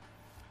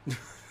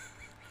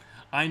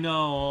 I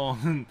know.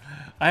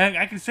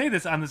 I can say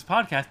this on this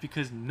podcast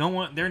because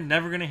they're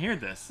never going to hear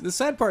this. The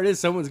sad part is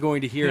someone's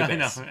going to hear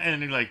this. I know.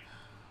 And they're like,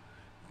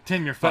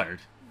 Tim, you're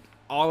fired.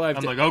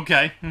 I'm like,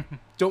 okay.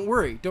 Don't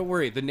worry.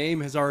 The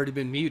name has already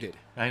been muted.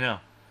 I know.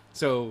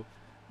 So...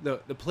 The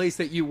place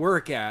that you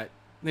work at,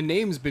 the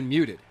name's been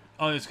muted.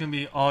 Oh, it's going to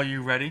be, are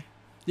you ready?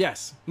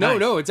 Yes.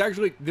 No, it's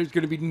actually, there's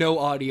going to be no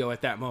audio at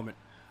that moment.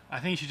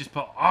 I think you should just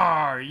put,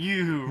 are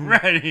you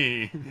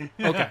ready?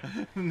 Okay.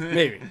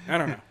 Maybe. I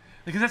don't know.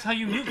 Because that's how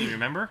you mute me,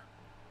 remember?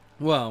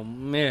 Well,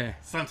 meh.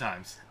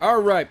 Sometimes.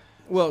 All right.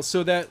 Well,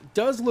 so that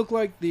does look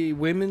like the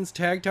women's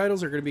tag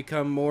titles are going to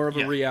become more of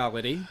a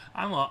reality.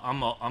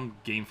 I'm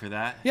game for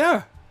that.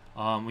 Yeah.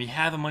 We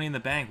have the Money in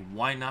the Bank.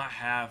 Why not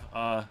have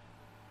a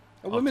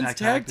women's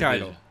tag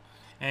title?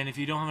 And if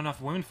you don't have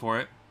enough women for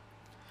it,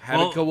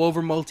 have it go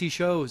over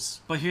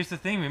multi-shows. But here's the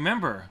thing,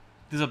 remember,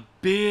 there's a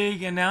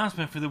big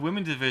announcement for the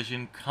women's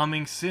division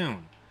coming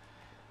soon.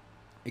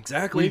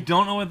 Exactly. We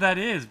don't know what that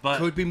is, but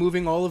could be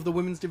moving all of the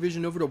women's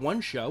division over to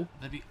one show.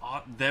 That'd be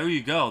there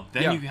you go.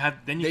 Then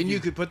you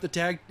could put the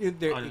tag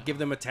there, give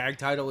them a tag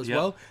title as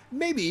well.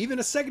 Maybe even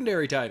a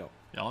secondary title.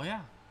 Oh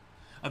yeah.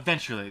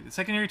 Eventually, the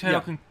secondary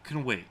title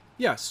can wait.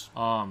 Yes.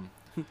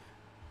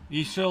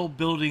 You're still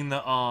building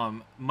the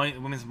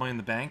women's Money in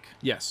the Bank.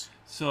 Yes.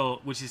 So,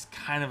 which is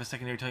kind of a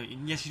secondary title.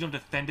 Yes, you don't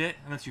defend it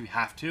unless you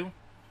have to.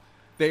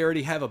 They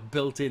already have a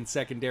built-in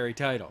secondary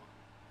title.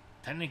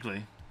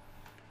 Technically.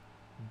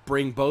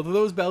 Bring both of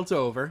those belts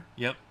over.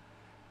 Yep.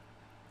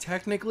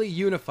 Technically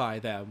unify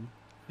them.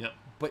 Yep.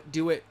 But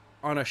do it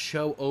on a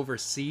show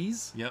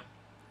overseas. Yep.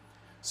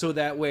 So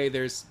that way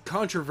there's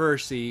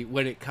controversy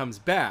when it comes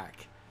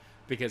back.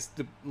 Because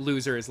the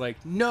loser is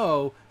like,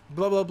 no,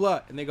 blah, blah,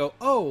 blah. And they go,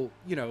 oh,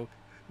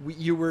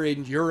 you were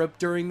in Europe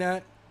during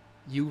that?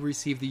 you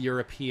receive the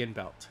European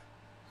belt.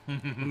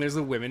 And there's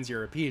the women's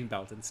European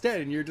belt instead.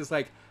 And you're just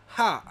like,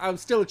 ha, I'm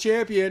still a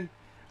champion.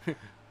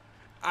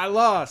 I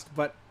lost,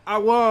 but I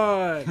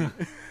won.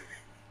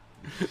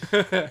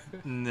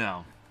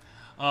 No.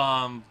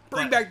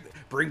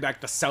 Bring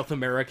back the South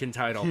American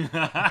title.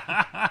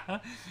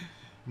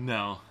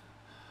 No.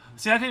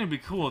 See, I think it'd be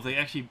cool if they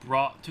actually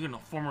took a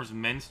former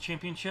men's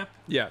championship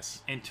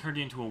Yes. and turned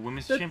it into a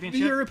women's The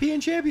championship. European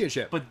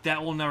Championship. But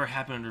that will never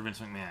happen under Vince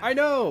McMahon. I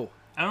know.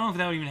 I don't know if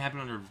that would even happen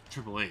under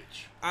Triple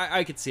H.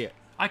 I could see it.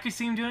 I could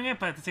see him doing it,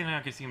 but at the same time,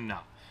 I could see him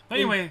not. But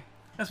anyway,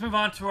 let's move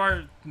on to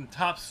our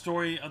top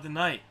story of the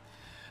night.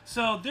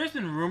 So there's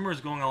been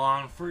rumors going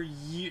along for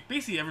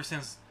basically ever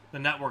since the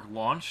network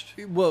launched.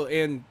 Well,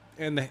 and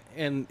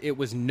it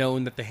was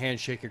known that the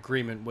handshake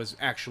agreement was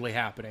actually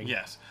happening.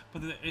 Yes,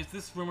 but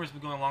this rumor has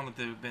been going along that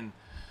there have been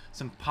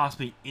some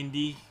possibly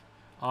indie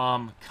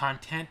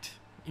content,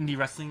 indie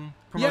wrestling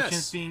promotions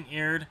Yes. being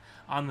aired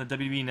on the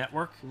WWE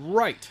network.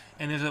 Right.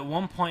 And there's at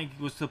one point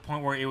it was to the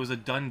point where it was a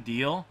done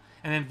deal,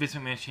 and then Vince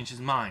McMahon changed his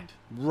mind.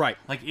 Right.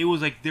 Like it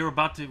was like they were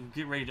about to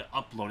get ready to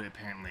upload it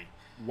apparently.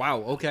 Wow.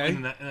 Okay.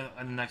 In the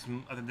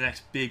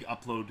next big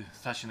upload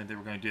session that they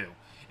were going to do,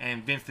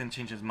 and Vince then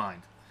changed his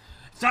mind.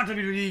 It's not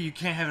WWE. You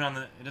can't have it on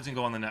the. It doesn't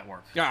go on the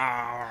network.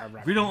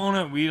 If we don't own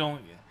it, we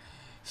don't.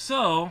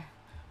 So,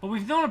 but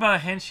we've known about a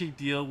handshake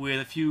deal with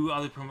a few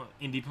other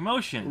indie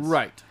promotions.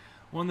 Right.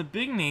 One of the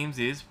big names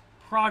is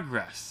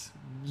Progress.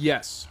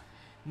 Yes.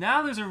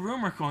 Now there's a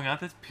rumor going out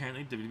that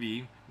apparently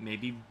WWE may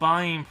be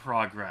buying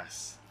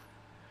Progress.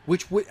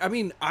 Which would, I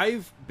mean,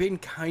 I've been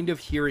kind of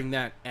hearing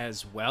that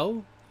as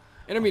well,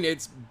 and I mean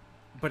it's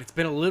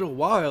been a little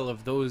while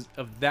of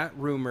that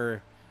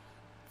rumor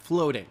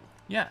floating.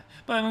 Yeah,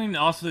 but I mean,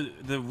 also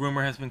the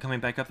rumor has been coming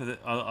back up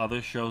that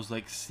other shows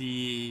like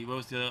what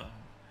was the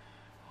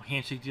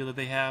handshake deal that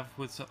they have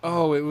with?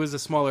 Oh, it was a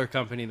smaller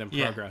company than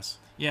Yeah. Progress.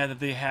 Yeah, that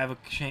they have a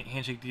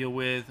handshake deal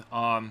with,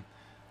 going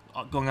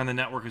on the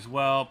network as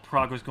well.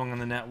 Progress going on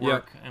the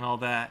network and all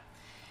that.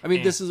 I mean,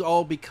 And- this is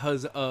all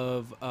because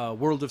of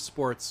World of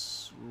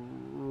Sports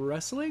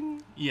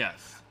Wrestling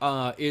Yes.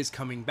 is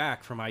coming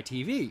back from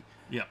ITV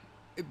Yep.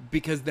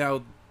 because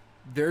now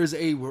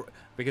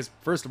because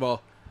first of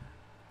all,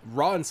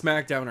 Raw and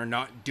SmackDown are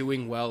not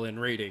doing well in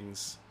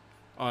ratings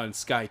on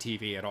Sky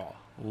TV at all.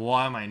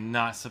 Why am I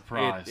not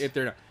surprised? If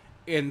they're not,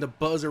 and the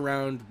buzz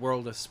around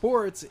World of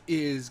Sports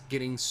is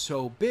getting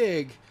so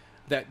big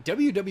that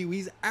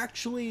WWE's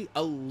actually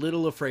a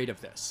little afraid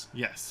of this.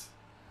 Yes.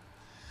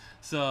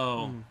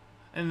 So,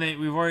 and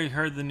we've already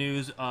heard the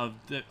news of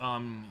the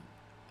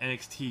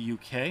NXT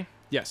UK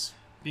Yes.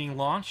 being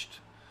launched.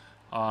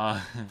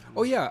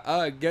 Oh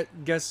yeah.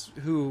 Guess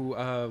who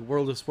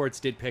World of Sports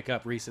did pick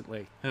up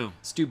recently? Who?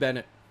 Stu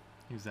Bennett,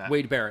 Who's that?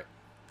 Wade Barrett.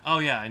 Oh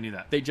yeah, I knew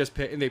that. They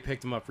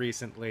picked him up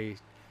recently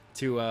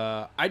to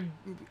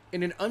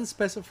in an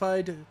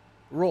unspecified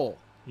role,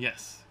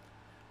 Yes,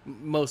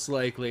 most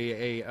likely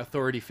a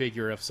authority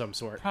figure of some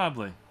sort.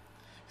 probably.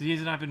 Because he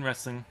has not been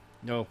wrestling.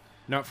 No,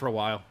 not for a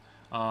while.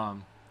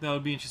 That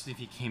would be interesting if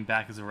he came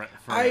back as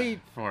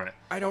for it.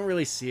 I don't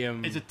really see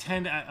him. It's a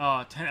 10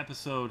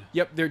 episode.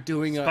 Yep, they're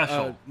doing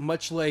Special.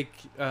 much like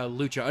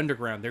Lucha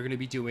Underground. They're going to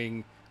be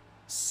doing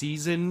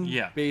season,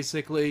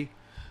 basically.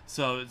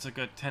 So it's like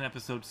a 10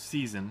 episode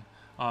season.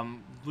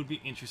 Would be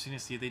interesting to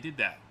see if they did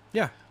that.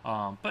 Yeah.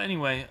 But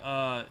anyway,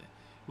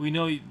 we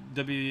know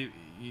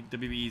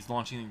WWE is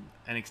launching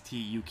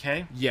NXT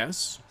UK.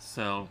 Yes.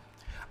 So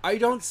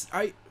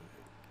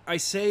I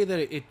say that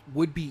it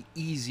would be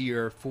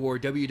easier for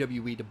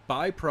WWE to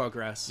buy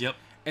Progress. Yep.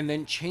 And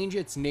then change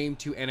its name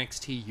to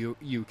NXT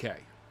UK.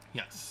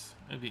 Yes,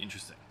 it'd be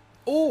interesting.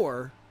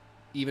 Or,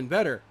 even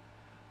better,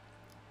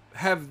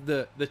 have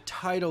the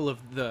title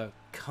of the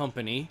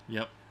company,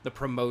 Yep. the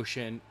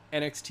promotion,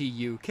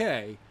 NXT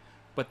UK,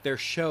 but their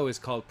show is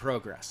called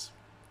Progress.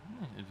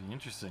 It'd be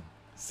interesting.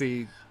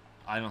 See,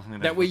 I don't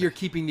think that way you're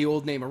keeping the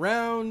old name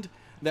around.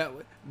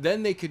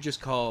 Then they could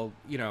just call,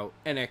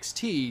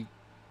 NXT,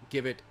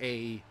 give it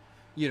a,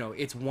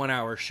 it's 1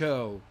 hour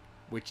show,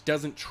 which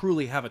doesn't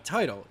truly have a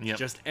title. It's Yep.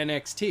 just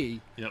NXT.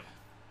 Yep.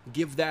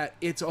 Give that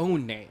its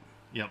own name.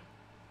 Yep.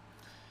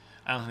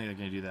 I don't think they're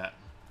gonna do that.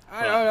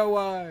 I don't know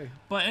why.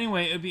 But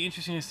anyway, it'd be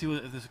interesting to see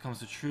if this comes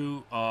to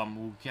true.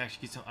 We'll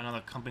actually get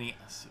another company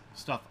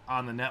stuff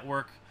on the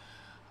network.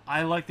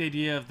 I like the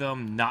idea of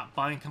them not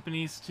buying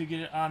companies to get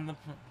it on the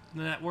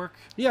network,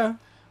 Yeah.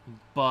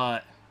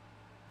 but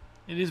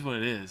it is what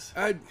it is.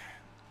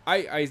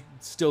 I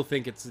still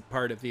think it's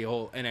part of the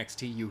whole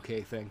NXT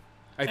UK thing.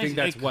 I think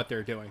that's what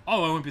they're doing.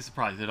 Oh, I wouldn't be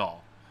surprised at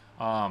all.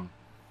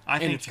 I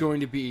think it's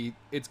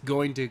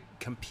going to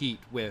compete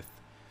with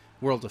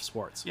World of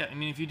Sports. Yeah, I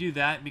mean, if you do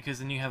that, because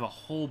then you have a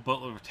whole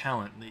boatload of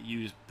talent that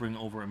you just bring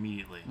over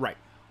immediately. Right.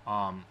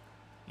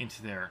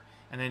 Into there.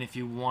 And then if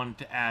you want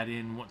to add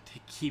in, to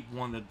keep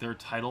one of their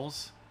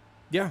titles,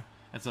 Yeah.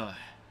 it's a,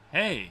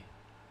 hey.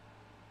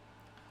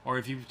 Or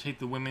if you take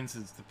the women's,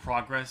 it's the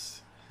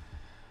Progress.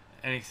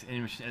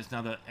 It's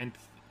now the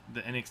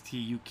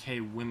NXT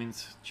UK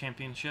Women's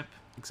Championship.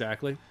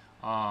 Exactly.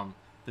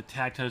 the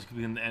tag titles could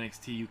be in the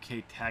NXT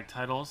UK tag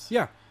titles.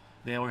 Yeah.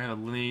 They already have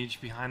a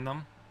lineage behind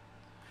them.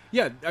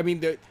 Yeah, I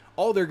mean,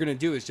 all they're gonna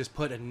do is just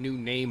put a new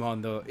name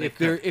on the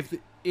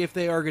if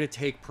they are gonna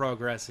take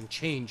Progress and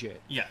change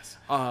it. Yes.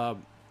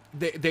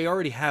 They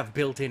already have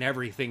built in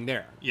everything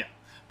there. Yeah.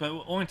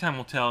 But only time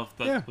will tell if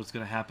that's what's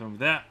going to happen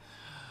with that.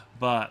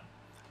 But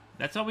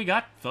that's all we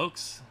got,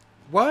 folks.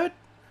 What?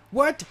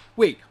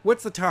 Wait,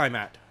 what's the time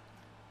at?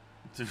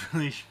 It's a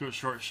really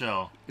short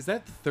show. Is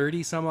that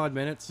 30 some odd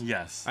minutes?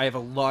 Yes. I have a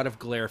lot of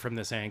glare from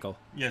this angle.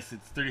 Yes,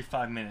 it's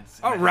 35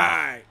 minutes. All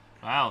right.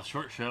 Wow,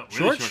 short show.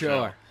 Really short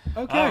show.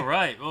 Okay. All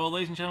right. Well,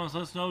 ladies and gentlemen,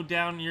 let us know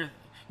down your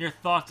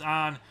thoughts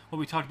on what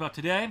we talked about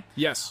today.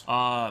 Yes.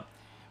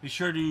 Be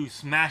sure to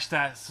smash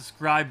that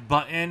subscribe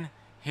button,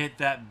 hit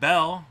that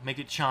bell, make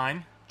it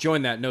chime.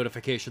 Join that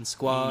notification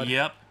squad.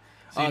 Yep.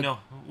 So you know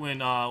when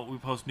we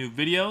post new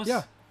videos.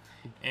 Yeah.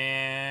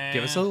 And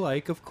give us a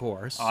like, of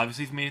course.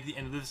 Obviously, it's made at the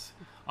end of this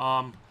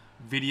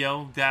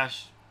video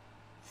dash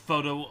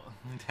photo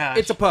dash.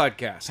 It's a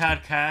podcast.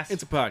 Podcast.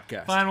 It's a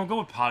podcast. Fine, we'll go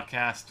with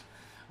podcast.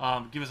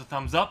 Give us a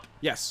thumbs up.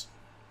 Yes.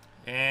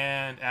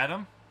 And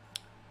Adam.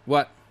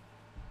 What?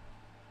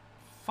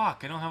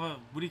 Fuck! I don't have a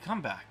Woody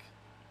comeback.